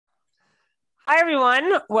Hi,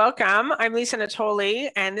 everyone. Welcome. I'm Lisa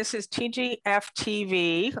NATOLI, and this is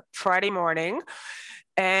TGFTV Friday morning.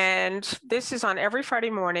 And this is on every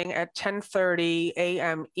Friday morning at 10:30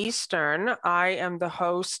 a.m. Eastern. I am the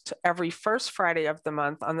host every first Friday of the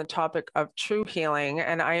month on the topic of true healing.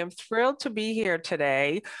 And I am thrilled to be here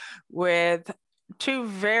today with two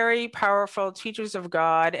very powerful teachers of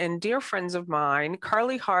God and dear friends of mine,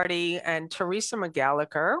 Carlie Hardy and Theresa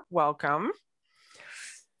McGallicher. Welcome.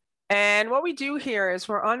 And what we do here is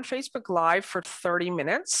we're on Facebook Live for 30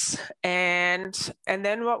 minutes. And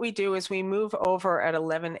then what we do is we move over at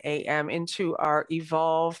 11 a.m. into our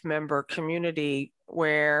Evolve member community,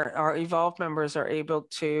 where our Evolve members are able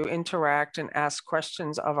to interact and ask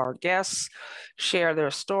questions of our guests, share their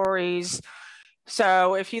stories.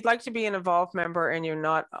 So if you'd like to be an Evolve member and you're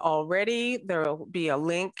not already, there will be a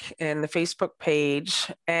link in the Facebook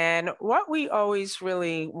page. And what we always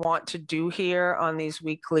really want to do here on these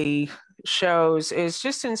weekly shows is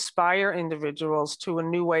just inspire individuals to a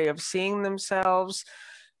new way of seeing themselves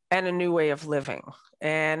and a new way of living.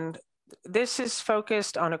 And this is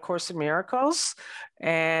focused on A Course in Miracles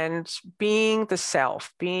and being the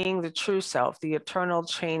self, being the true self, the eternal,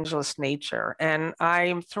 changeless nature. And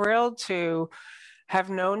I'm thrilled to have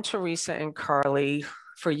known Theresa and Carlie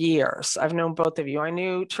for years. I've known both of you. I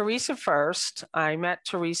knew Theresa first. I met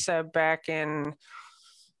Theresa back in,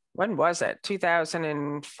 when was it?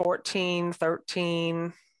 2014,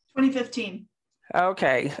 13? 2015.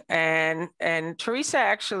 Okay. And Theresa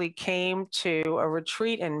actually came to a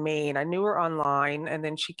retreat in Maine. I knew her online, and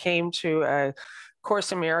then she came to a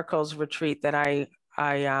Course in Miracles retreat that I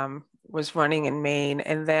was running in Maine.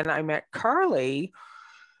 And then I met Carlie.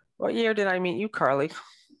 What year did I meet you, Carlie?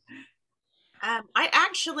 I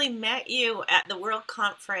actually met you at the World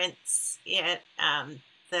Conference at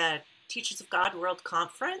the Teachers of God World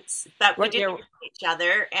Conference, but we didn't know each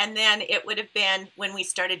other. And then it would have been when we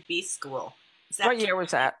started B School. What year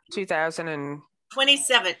was that?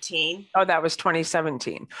 2017. Oh, that was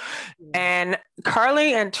 2017. And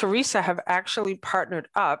Carlie and Theresa have actually partnered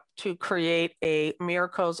up to create a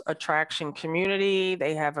Miracles Attraction community.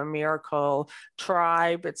 They have a miracle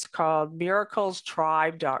tribe. It's called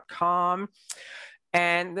miraclestribe.com.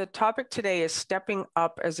 And the topic today is stepping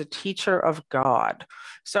up as a teacher of God.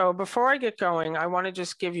 So before I get going, I want to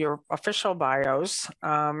just give your official bios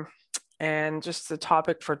and just the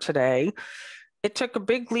topic for today. It took a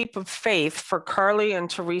big leap of faith for Carlie and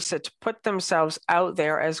Theresa to put themselves out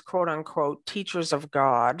there as quote unquote teachers of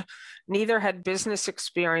God. Neither had business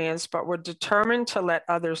experience, but were determined to let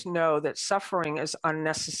others know that suffering is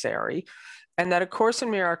unnecessary and that A Course in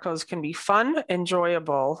Miracles can be fun,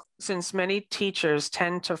 enjoyable, since many teachers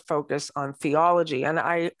tend to focus on theology. And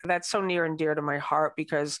that's so near and dear to my heart,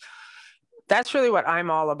 because that's really what I'm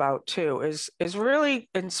all about too, is really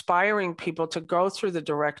inspiring people to go through the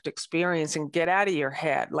direct experience and get out of your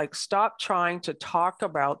head. Like, stop trying to talk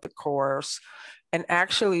about the Course and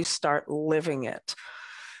actually start living it.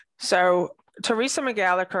 So Theresa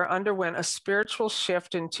McGallicher underwent a spiritual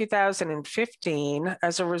shift in 2015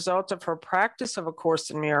 as a result of her practice of A Course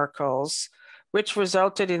in Miracles, which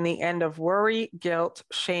resulted in the end of worry, guilt,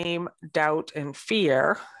 shame, doubt, and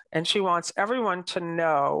fear. And she wants everyone to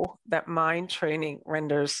know that mind training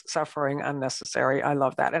renders suffering unnecessary. I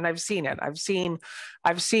love that. And I've seen it. I've seen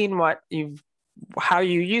how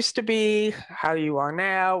you used to be, how you are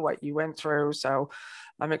now, what you went through. So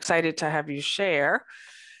I'm excited to have you share.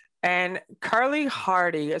 And Carlie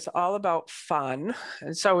Hardy is all about fun.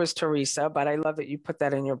 And so is Theresa, but I love that you put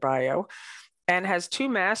that in your bio. And has 2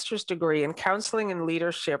 master's degree in counseling and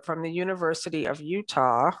leadership from the University of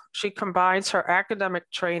Utah. She combines her academic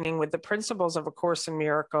training with the principles of A Course in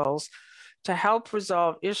Miracles to help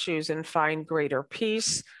resolve issues and find greater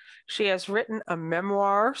peace. She has written a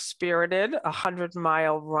memoir, Spirited,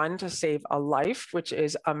 100-mile run to save a life, which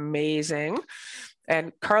is amazing.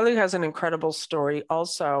 And Carlie has an incredible story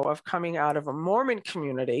also of coming out of a Mormon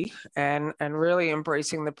community and really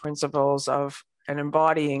embracing the principles of and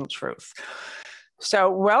embodying truth. So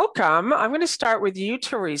welcome. I'm going to start with you,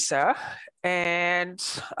 Theresa, and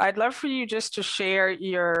I'd love for you just to share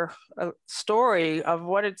your story of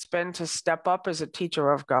what it's been to step up as a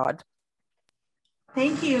teacher of God.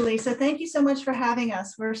 Thank you, Lisa. Thank you so much for having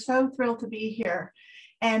us. We're so thrilled to be here.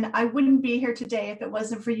 And I wouldn't be here today if it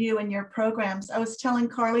wasn't for you and your programs. I was telling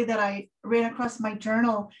Carlie that I ran across my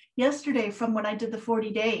journal yesterday from when I did the 40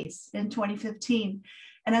 days in 2015.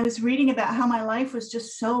 And I was reading about how my life was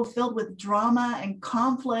just so filled with drama and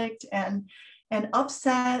conflict and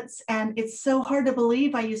upsets. And it's so hard to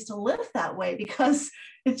believe I used to live that way, because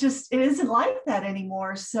it isn't like that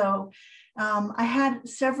anymore. So I had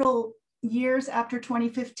several years after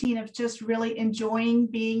 2015 of just really enjoying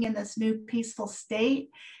being in this new peaceful state,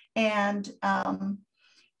 and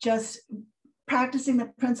just practicing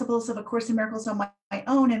the principles of A Course in Miracles on my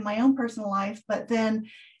own in my own personal life. But then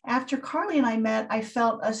after Carlie and I met, I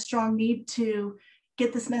felt a strong need to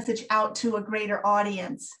get this message out to a greater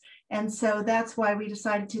audience. And so that's why we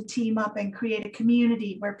decided to team up and create a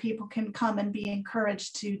community where people can come and be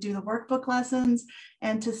encouraged to do the workbook lessons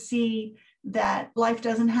and to see that life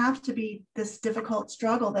doesn't have to be this difficult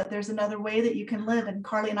struggle, that there's another way that you can live. And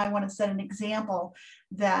Carlie and I want to set an example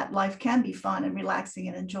that life can be fun and relaxing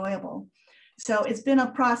and enjoyable. So it's been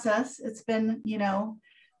a process. It's been,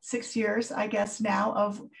 6 years, I guess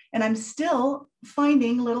now and I'm still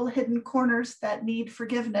finding little hidden corners that need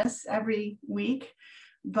forgiveness every week,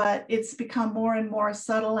 but it's become more and more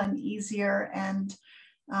subtle and easier. And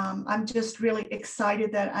I'm just really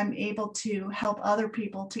excited that I'm able to help other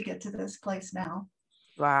people to get to this place now.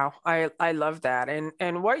 Wow. I love that.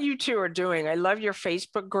 And what you two are doing, I love your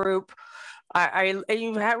Facebook group. You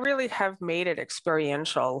really have made it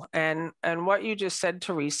experiential. And what you just said,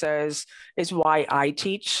 Theresa, is why I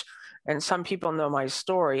teach. And some people know my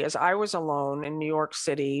story, as I was alone in New York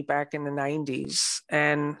City back in the 90s.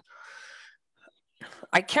 And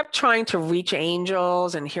I kept trying to reach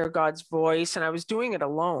angels and hear God's voice, and I was doing it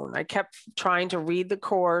alone. I kept trying to read the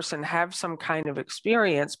Course and have some kind of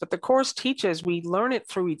experience, but the Course teaches we learn it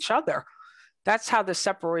through each other. That's how the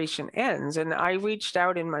separation ends. And I reached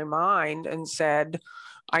out in my mind and said,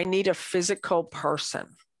 I need a physical person.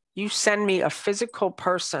 You send me a physical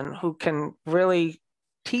person who can really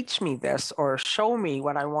teach me this or show me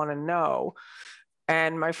what I want to know.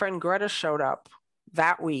 And my friend Greta showed up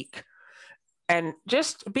that week and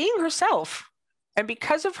just being herself. And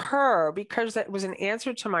because of her, because that was an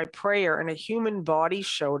answer to my prayer and a human body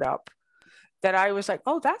showed up, that I was like,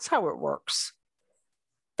 oh, that's how it works.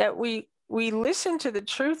 That we listen to the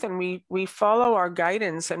truth and we follow our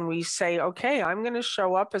guidance and we say, okay, I'm going to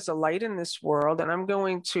show up as a light in this world and I'm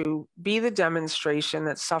going to be the demonstration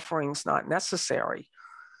that suffering's not necessary.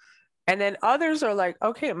 And then others are like,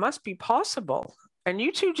 okay, it must be possible. And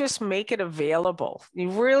you two just make it available.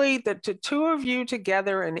 You really, the two of you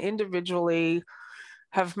together and individually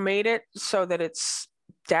have made it so that it's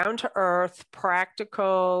down to earth,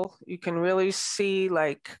 practical. You can really see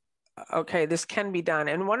like, okay, this can be done.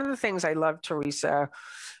 And one of the things I love, Theresa,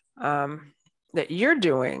 that you're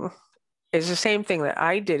doing is the same thing that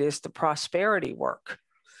I did, is the prosperity work.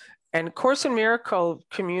 And Course in Miracle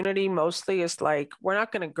community mostly is like, we're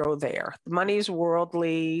not going to go there. The money's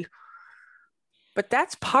worldly, but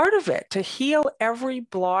that's part of it, to heal every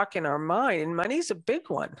block in our mind. And money's a big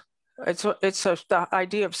one. It's the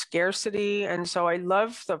idea of scarcity. And so I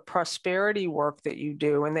love the prosperity work that you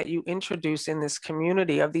do and that you introduce in this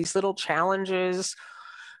community of these little challenges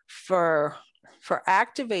for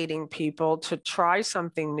activating people to try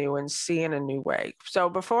something new and see in a new way. So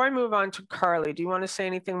before I move on to Carlie, do you want to say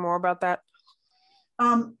anything more about that?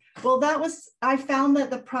 Well, I found that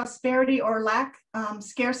the prosperity or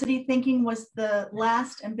scarcity thinking was the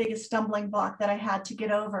last and biggest stumbling block that I had to get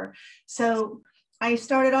over. So I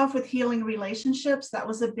started off with healing relationships. That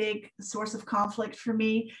was a big source of conflict for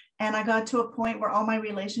me. And I got to a point where all my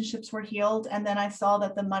relationships were healed. And then I saw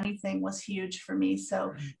that the money thing was huge for me.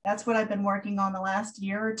 So that's what I've been working on the last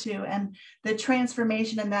year or two. And the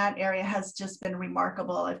transformation in that area has just been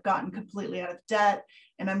remarkable. I've gotten completely out of debt,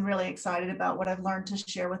 and I'm really excited about what I've learned to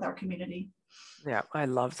share with our community. Yeah, I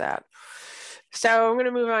love that. So I'm going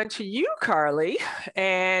to move on to you, Carlie.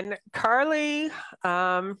 And Carlie,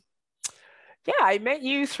 yeah, I met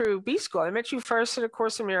you through B School. I met you first at A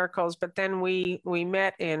Course in Miracles, but then we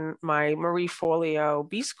met in my Marie Forleo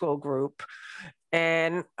B School group.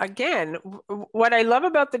 And again, what I love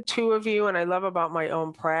about the two of you and I love about my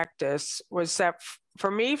own practice was that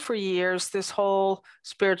for me, for years, this whole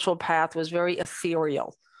spiritual path was very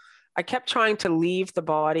ethereal. I kept trying to leave the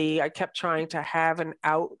body. I kept trying to have an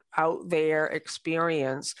out there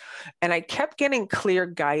experience. And I kept getting clear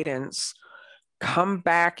guidance. Come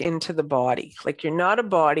back into the body. Like, you're not a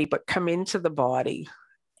body, but come into the body.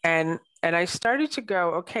 And I started to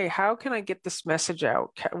go, okay, how can I get this message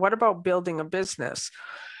out? What about building a business?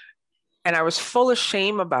 And I was full of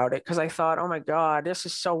shame about it because I thought, oh my God, this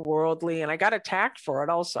is so worldly. And I got attacked for it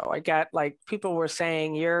also. I got like, people were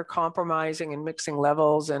saying you're compromising and mixing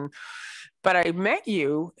levels. But I met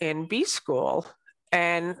you in B School,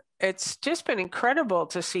 and it's just been incredible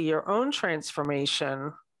to see your own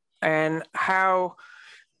transformation. And how,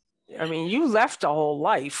 I mean, you left a whole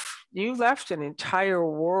life. You left an entire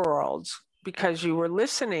world because you were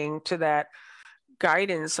listening to that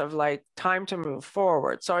guidance of like, time to move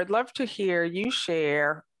forward. So I'd love to hear you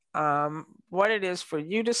share what it is for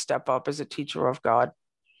you to step up as a teacher of God.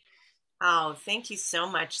 Oh, thank you so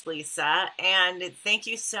much, Lisa. And thank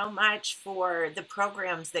you so much for the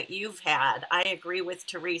programs that you've had. I agree with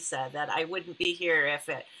Theresa that I wouldn't be here if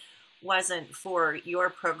it wasn't for your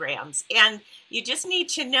programs. And you just need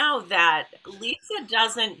to know that Lisa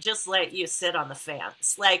doesn't just let you sit on the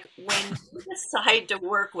fence. Like when you decide to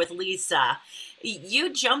work with Lisa,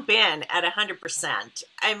 you jump in at 100%.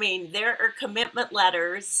 I mean, there are commitment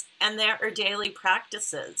letters and there are daily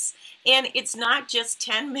practices. And it's not just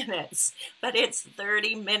 10 minutes, but it's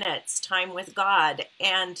 30 minutes time with God.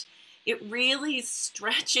 And it really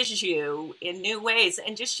stretches you in new ways.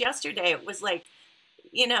 And just yesterday, it was like,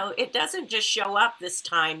 you know, it doesn't just show up this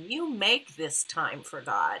time. You make this time for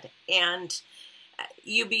God and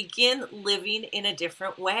you begin living in a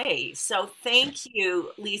different way. So thank you,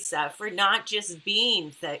 Lisa, for not just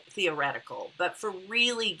being theoretical, but for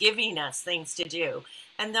really giving us things to do.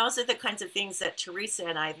 And those are the kinds of things that Theresa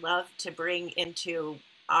and I love to bring into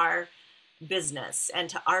our business and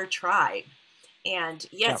to our tribe. And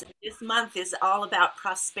yes, this month is all about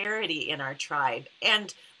prosperity in our tribe.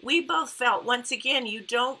 And we both felt, once again, you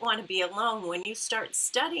don't want to be alone. When you start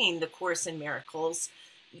studying the Course in Miracles,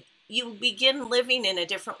 you begin living in a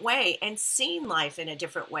different way and seeing life in a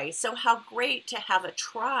different way. So how great to have a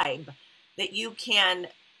tribe that you can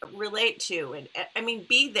relate to and, I mean,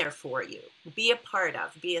 be there for you, be a part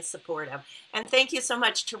of, be a support of. And thank you so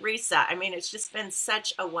much, Theresa. I mean, it's just been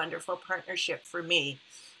such a wonderful partnership for me.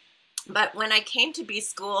 But when I came to B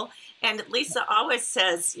School, and Lisa always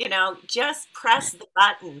says, you know, just press the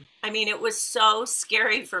button. I mean, it was so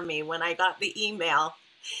scary for me when I got the email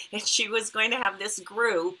and she was going to have this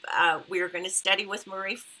group. We were going to study with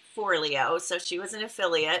Marie Forleo. So she was an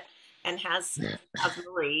affiliate and has of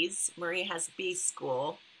Marie's. Marie has B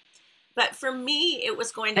School. But for me, it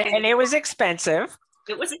was going to be... And it was expensive.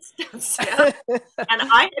 It was expensive, and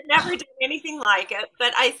I had never done anything like it.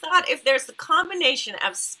 But I thought if there's the combination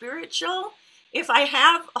of spiritual, if I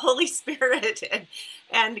have Holy Spirit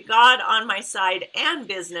and God on my side and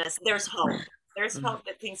business, there's hope. There's hope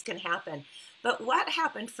that things can happen. But what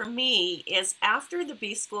happened for me is after the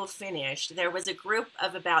B School finished, there was a group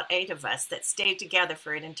of about 8 of us that stayed together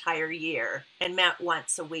for an entire year and met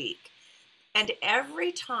once a week. And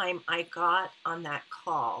every time I got on that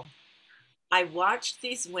call, I watched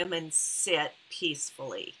these women sit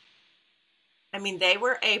peacefully. I mean, they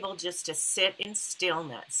were able just to sit in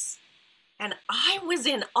stillness. And I was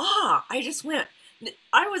in awe. I just went,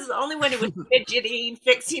 I was the only one who was fidgeting,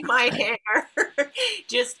 fixing my hair.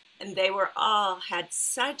 And they were all had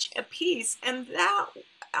such a peace. And that,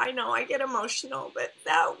 I know I get emotional, but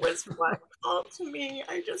that was what called to me.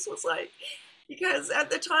 I just was like, because at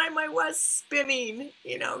the time I was spinning,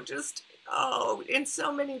 you know, just in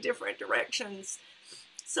so many different directions.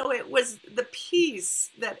 So it was the peace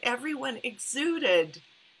that everyone exuded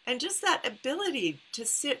and just that ability to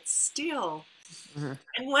sit still. And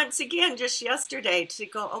once again, just yesterday to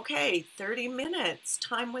go, okay, 30 minutes,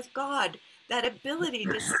 time with God, that ability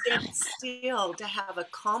to sit still, to have a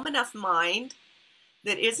calm enough mind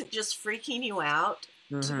that isn't just freaking you out,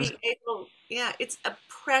 to be able, it's a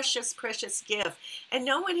precious, precious gift. And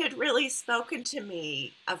no one had really spoken to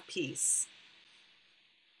me of peace.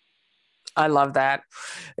 I love that.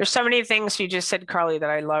 There's so many things you just said, Carlie, that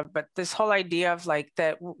I love, but this whole idea of like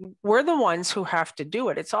that we're the ones who have to do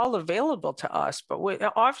it. It's all available to us. But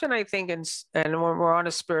often I think, and when we're on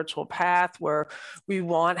a spiritual path where we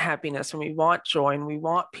want happiness and we want joy and we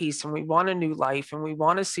want peace and we want a new life and we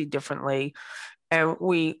want to see differently, and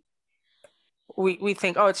we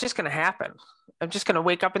think, oh, it's just going to happen. I'm just going to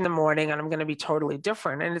wake up in the morning and I'm going to be totally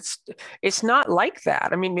different. And it's not like that.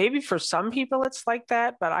 I mean, maybe for some people it's like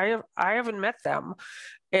that, but I haven't met them.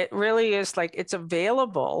 It really is like, it's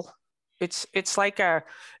available. It's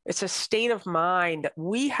a state of mind that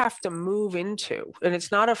we have to move into. And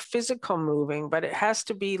it's not a physical moving, but it has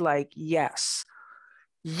to be like, yes,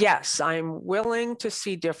 I'm willing to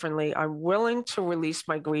see differently. I'm willing to release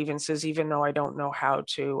my grievances, even though I don't know how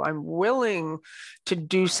to. I'm willing to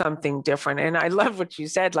do something different. And I love what you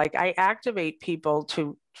said. Like, I activate people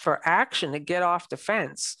for action, to get off the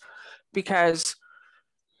fence, because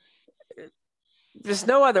there's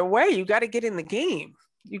no other way. You got to get in the game.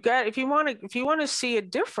 If you want to see a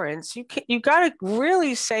difference, you got to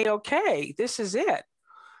really say, okay, this is it.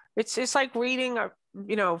 It's like reading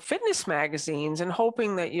fitness magazines and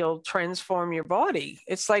hoping that you'll transform your body.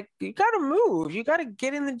 It's like, you got to move, you got to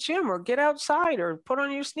get in the gym or get outside or put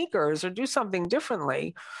on your sneakers or do something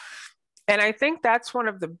differently. And I think that's one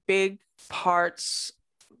of the big parts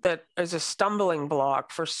that is a stumbling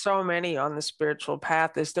block for so many on the spiritual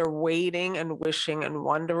path is they're waiting and wishing and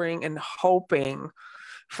wondering and hoping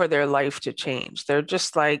for their life to change. They're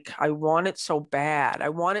just like, I want it so bad. I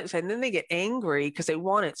want it. And then they get angry because they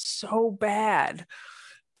want it so bad.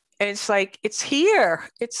 And it's like, it's here.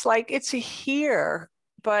 It's like, it's here.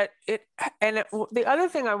 But the other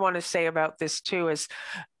thing I want to say about this too is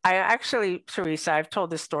I actually, Theresa, I've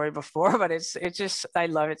told this story before, but it's just, I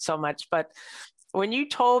love it so much. But when you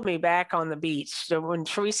told me back on the beach, so when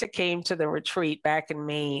Theresa came to the retreat back in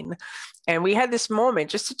Maine, and we had this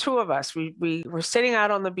moment, just the two of us, we were sitting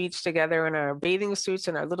out on the beach together in our bathing suits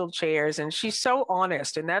and our little chairs, and she's so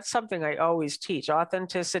honest. And that's something I always teach,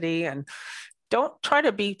 authenticity, and don't try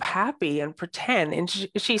to be happy and pretend. And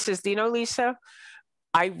she says, you know, Lisa,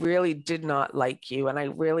 I really did not like you. And I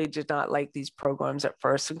really did not like these programs at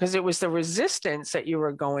first because it was the resistance that you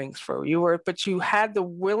were going through. But you had the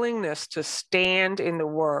willingness to stand in the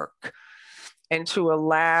work and to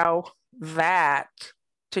allow that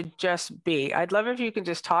to just be. I'd love if you can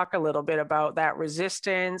just talk a little bit about that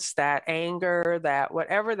resistance, that anger, that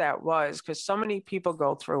whatever that was, because so many people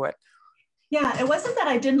go through it. Yeah, it wasn't that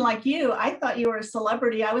I didn't like you. I thought you were a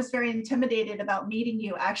celebrity. I was very intimidated about meeting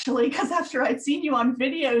you, actually, because after I'd seen you on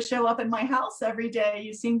video show up in my house every day,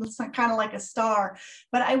 you seemed kind of like a star.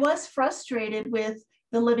 But I was frustrated with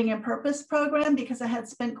the Living in Purpose program because I had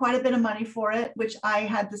spent quite a bit of money for it, which I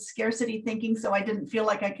had the scarcity thinking, so I didn't feel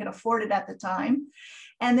like I could afford it at the time.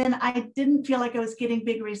 And then I didn't feel like I was getting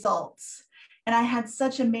big results. And I had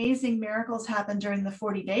such amazing miracles happen during the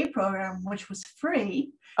 40-day program, which was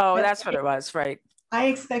free. Oh, that's what it was, right? I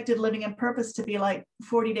expected Living in Purpose to be like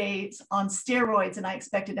 40 days on steroids, and I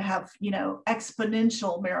expected to have, you know,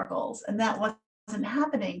 exponential miracles, and that wasn't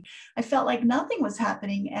happening. I felt like nothing was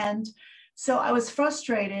happening, and so I was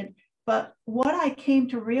frustrated. But what I came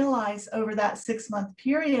to realize over that 6-month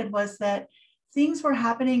period was that things were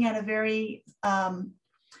happening at a very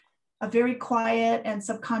quiet and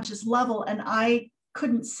subconscious level, and I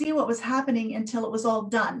couldn't see what was happening until it was all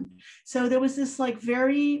done. So there was this like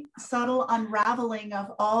very subtle unraveling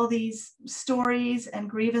of all these stories and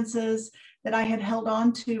grievances that I had held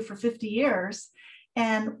on to for 50 years.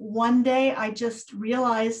 And one day I just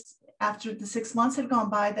realized after the 6 months had gone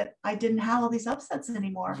by that I didn't have all these upsets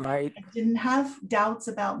anymore. Right. I didn't have doubts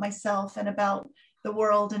about myself and about the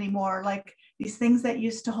world anymore. Like these things that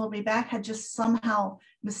used to hold me back had just somehow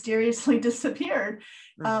mysteriously disappeared.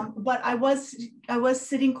 But I was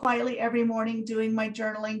sitting quietly every morning, doing my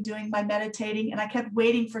journaling, doing my meditating, and I kept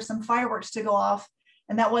waiting for some fireworks to go off,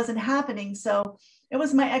 and that wasn't happening. So it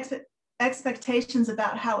was my expectations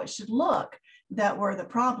about how it should look that were the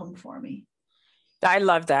problem for me. I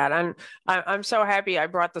love that. And I'm so happy I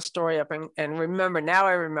brought the story up and remember, now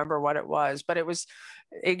I remember what it was, but it was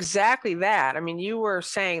exactly that. I mean, you were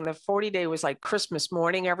saying the 40-day was like Christmas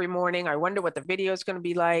morning, every morning. I wonder what the video is going to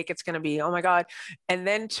be like. It's going to be, oh my God. And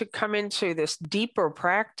then to come into this deeper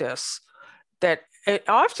practice that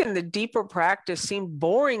often the deeper practice seemed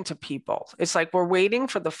boring to people. It's like, we're waiting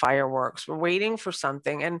for the fireworks. We're waiting for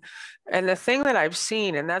something. And the thing that I've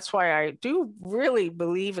seen, and that's why I do really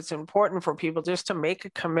believe it's important for people just to make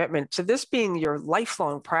a commitment to this being your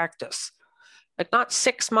lifelong practice. Like not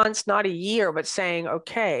 6 months, not a year, but saying,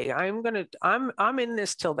 okay, I'm in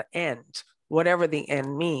this till the end, whatever the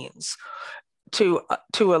end means, to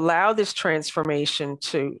allow this transformation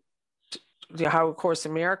to how A Course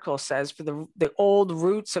in Miracles says, for the old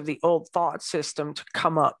roots of the old thought system to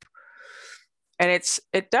come up. And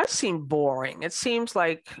it does seem boring. It seems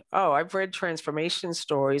like, oh, I've read transformation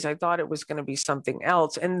stories. I thought it was going to be something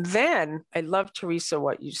else. And then I love, Theresa,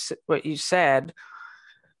 what you said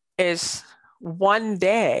is one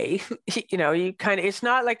day, you know, you kind of, it's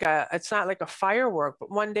not like a firework,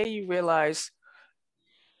 but one day you realize,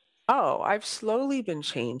 oh, I've slowly been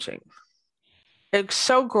changing. It's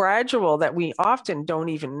so gradual that we often don't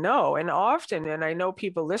even know. And often, and I know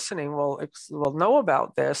people listening will know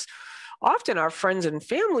about this, often our friends and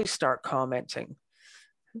family start commenting.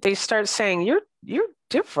 They start saying, you're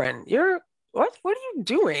different. What are you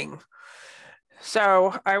doing?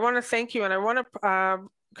 So I want to thank you. And I want to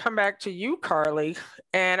come back to you, Carlie.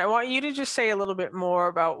 And I want you to just say a little bit more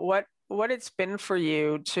about what it's been for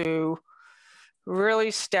you to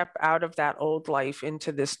really step out of that old life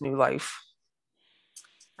into this new life.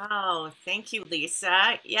 Oh, thank you,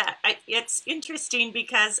 Lisa. Yeah, it's interesting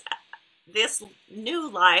because this new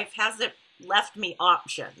life hasn't left me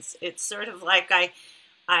options. It's sort of like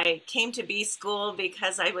I came to B school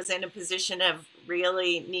because I was in a position of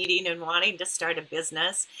really needing and wanting to start a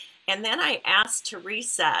business. And then I asked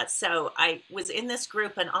Theresa, so I was in this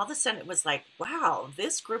group, and all of a sudden it was like, wow,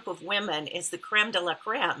 this group of women is the creme de la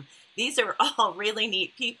creme. These are all really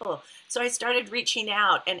neat people. So I started reaching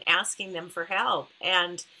out and asking them for help.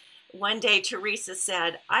 And one day Theresa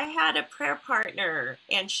said, I had a prayer partner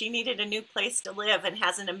and she needed a new place to live and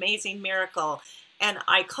has an amazing miracle. And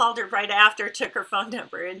I called her right after, took her phone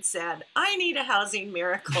number and said, I need a housing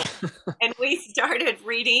miracle. And we started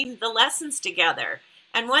reading the lessons together.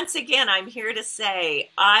 And once again, I'm here to say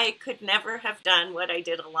I could never have done what I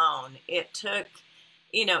did alone. It took,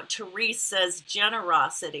 Theresa's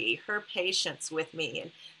generosity, her patience with me.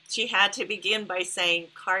 And she had to begin by saying,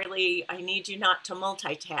 Carlie, I need you not to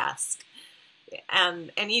multitask.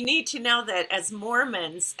 And you need to know that as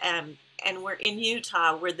Mormons, and we're in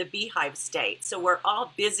Utah, we're the beehive state. So we're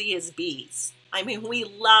all busy as bees. I mean, we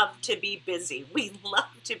love to be busy. We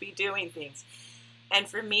love to be doing things. And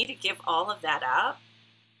for me to give all of that up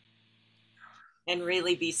and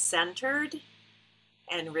really be centered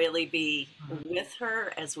and really be with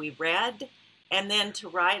her as we read, and then to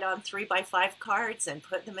write on 3x5 cards and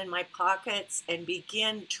put them in my pockets and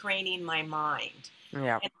begin training my mind.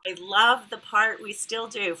 Yeah. And I love the part we still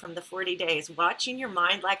do from the 40 days, watching your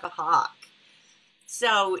mind like a hawk.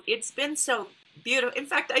 So it's been so beautiful. In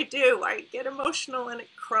fact, I get emotional and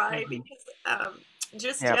cry because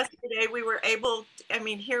yesterday we were able,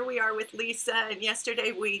 here we are with Lisa, and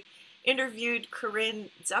yesterday we interviewed Corinne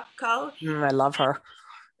Zupko. I love her.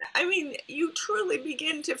 You truly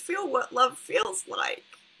begin to feel what love feels like.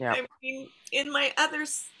 Yeah. In my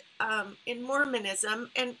others, in Mormonism,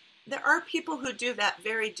 and there are people who do that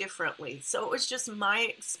very differently. So it was just my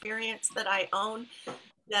experience that I own,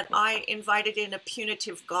 that I invited in a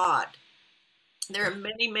punitive God. There are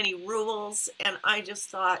many, many rules, and I just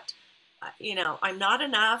thought, I'm not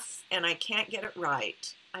enough, and I can't get it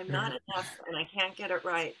right. I'm not enough, and I can't get it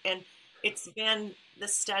right. And it's been the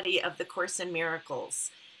study of the Course in Miracles.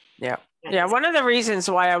 Yeah. Yeah. One of the reasons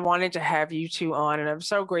why I wanted to have you two on, and I'm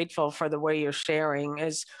so grateful for the way you're sharing,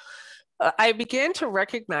 is I began to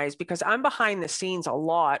recognize, because I'm behind the scenes a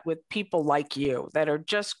lot with people like you that are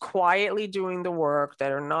just quietly doing the work,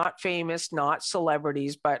 that are not famous, not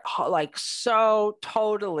celebrities, but like so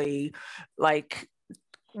totally like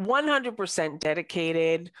 100%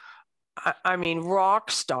 dedicated.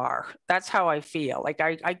 Rock star. That's how I feel. Like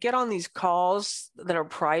I get on these calls that are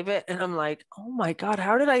private and I'm like, oh my God,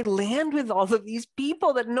 how did I land with all of these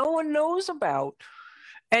people that no one knows about?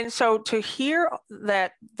 And so to hear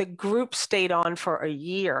that the group stayed on for a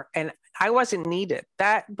year and I wasn't needed,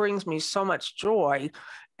 that brings me so much joy.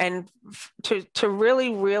 And to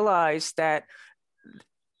really realize that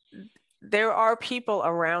there are people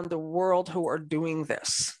around the world who are doing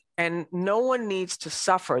this. And no one needs to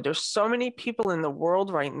suffer. There's so many people in the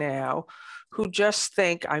world right now who just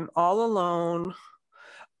think, I'm all alone.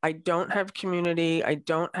 I don't have community.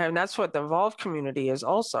 And that's what the Evolve community is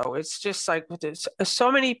also. It's just like,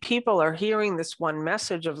 so many people are hearing this one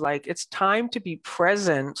message of like, it's time to be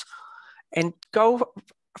present and go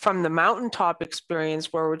from the mountaintop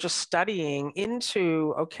experience where we're just studying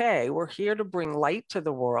into, okay, we're here to bring light to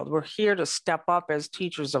the world. We're here to step up as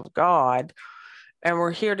teachers of God. And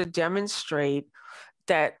we're here to demonstrate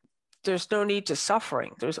that there's no need to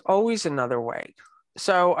suffering. There's always another way.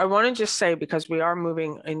 So I want to just say, because we are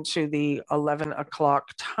moving into the 11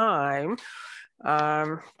 o'clock time,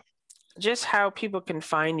 just how people can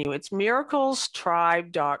find you. It's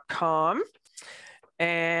miraclestribe.com.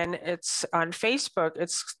 And it's on Facebook.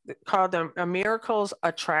 It's called a Miracles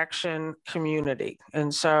Attraction Community.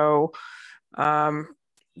 And so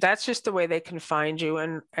that's just the way they can find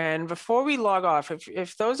you. And before we log off,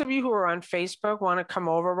 if those of you who are on Facebook want to come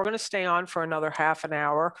over, we're going to stay on for another half an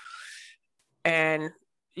hour. And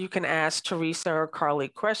you can ask Theresa or Carlie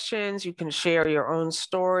questions. You can share your own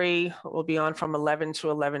story. We'll be on from 11 to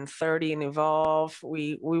 11:30 and Evolve.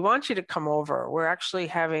 We want you to come over. We're actually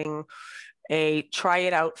having a try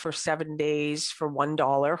it out for 7 days for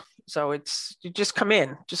 $1. So you just come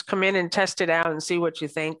in and test it out and see what you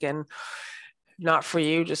think. And not for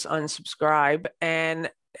you, just unsubscribe. And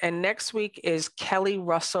next week is Kelly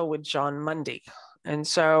Russell with John Mundy. And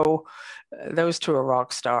so those two are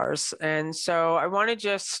rock stars. And so I want to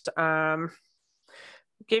just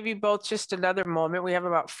give you both just another moment. We have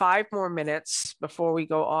about 5 more minutes before we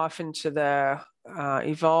go off into the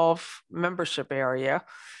Evolve membership area.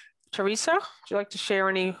 Theresa, would you like to share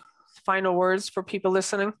any final words for people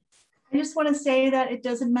listening? I just want to say that it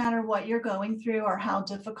doesn't matter what you're going through or how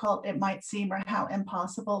difficult it might seem or how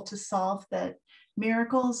impossible to solve, that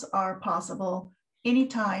miracles are possible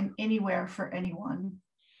anytime, anywhere, for anyone.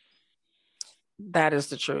 That is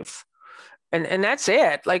the truth. And that's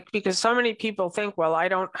it. Like, because so many people think, well, I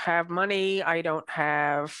don't have money, I don't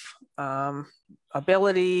have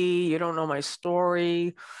ability, you don't know my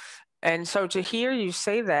story. And so to hear you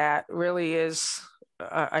say that really is,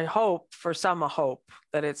 I hope for some, a hope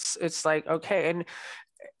that it's like, okay. And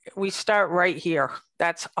we start right here.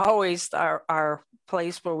 That's always our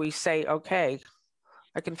place where we say, okay,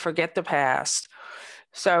 I can forget the past.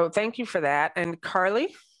 So thank you for that. And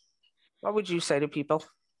Carlie, what would you say to people?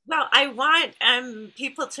 Well, I want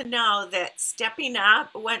people to know that stepping up,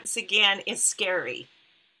 once again, is scary.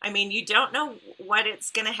 I mean, you don't know what it's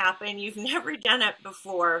going to happen. You've never done it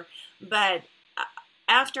before. But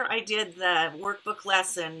after I did the workbook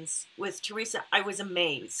lessons with Theresa, I was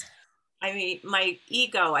amazed. I mean, my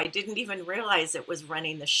ego, I didn't even realize it was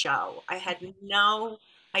running the show. I had no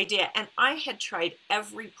idea. And I had tried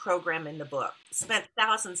every program in the book, spent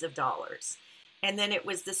thousands of dollars. And then it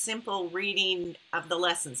was the simple reading of the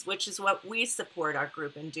lessons, which is what we support our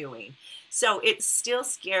group in doing. So it's still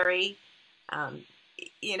scary. Um,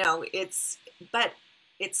 but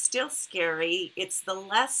it's still scary. It's the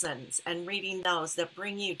lessons and reading those that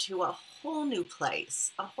bring you to a whole new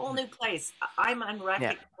place, a whole new place. I'm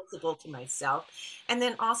unrecognizable to myself. And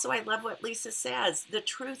then also, I love what Lisa says, the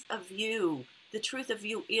truth of you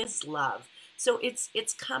is love. So it's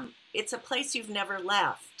a place you've never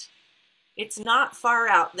left. It's not far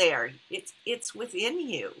out there. It's within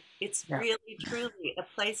you. It's really, truly a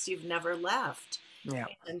place you've never left. Yeah.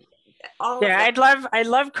 And I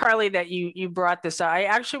love Carlie that you brought this up. I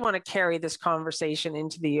actually want to carry this conversation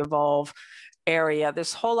into the evolve area.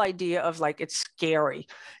 This whole idea of like, it's scary,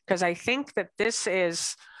 because I think that this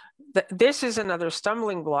is another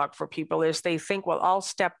stumbling block for people, is they think, well, I'll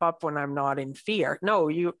step up when I'm not in fear. No,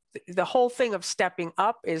 the whole thing of stepping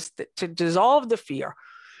up is to dissolve the fear.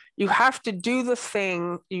 You have to do the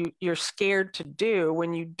thing you're scared to do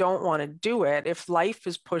when you don't want to do it, if life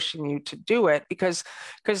is pushing you to do it, because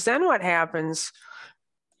then what happens,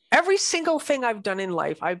 every single thing I've done in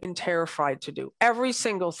life, I've been terrified to do, every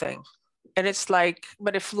single thing. And it's like,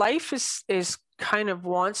 but if life is kind of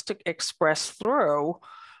wants to express through,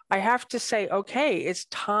 I have to say, okay, it's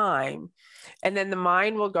time. And then the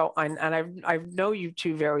mind will go on. And I know you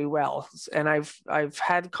two very well. And I've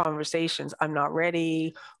had conversations. I'm not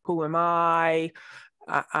ready. Who am I?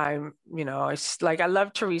 I'm, it's like, I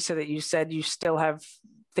love, Theresa, that you said you still have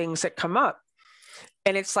things that come up.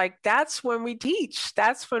 And it's like, that's when we teach.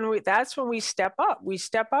 That's when we step up. We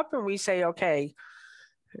step up and we say, okay,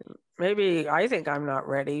 maybe I think I'm not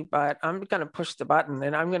ready, but I'm going to push the button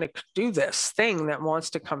and I'm going to do this thing that wants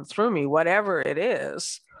to come through me, whatever it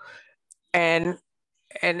is. And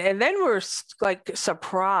then we're like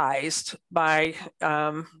surprised by,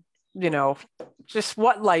 just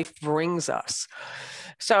what life brings us.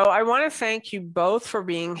 So I want to thank you both for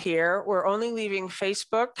being here. We're only leaving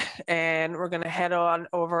Facebook and we're going to head on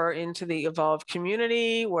over into the Evolve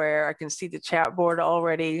community, where I can see the chat board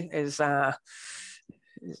already is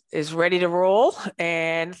ready to roll.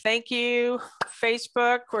 And thank you,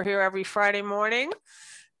 Facebook. We're here every Friday morning.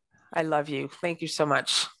 I love you. Thank you so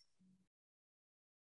much.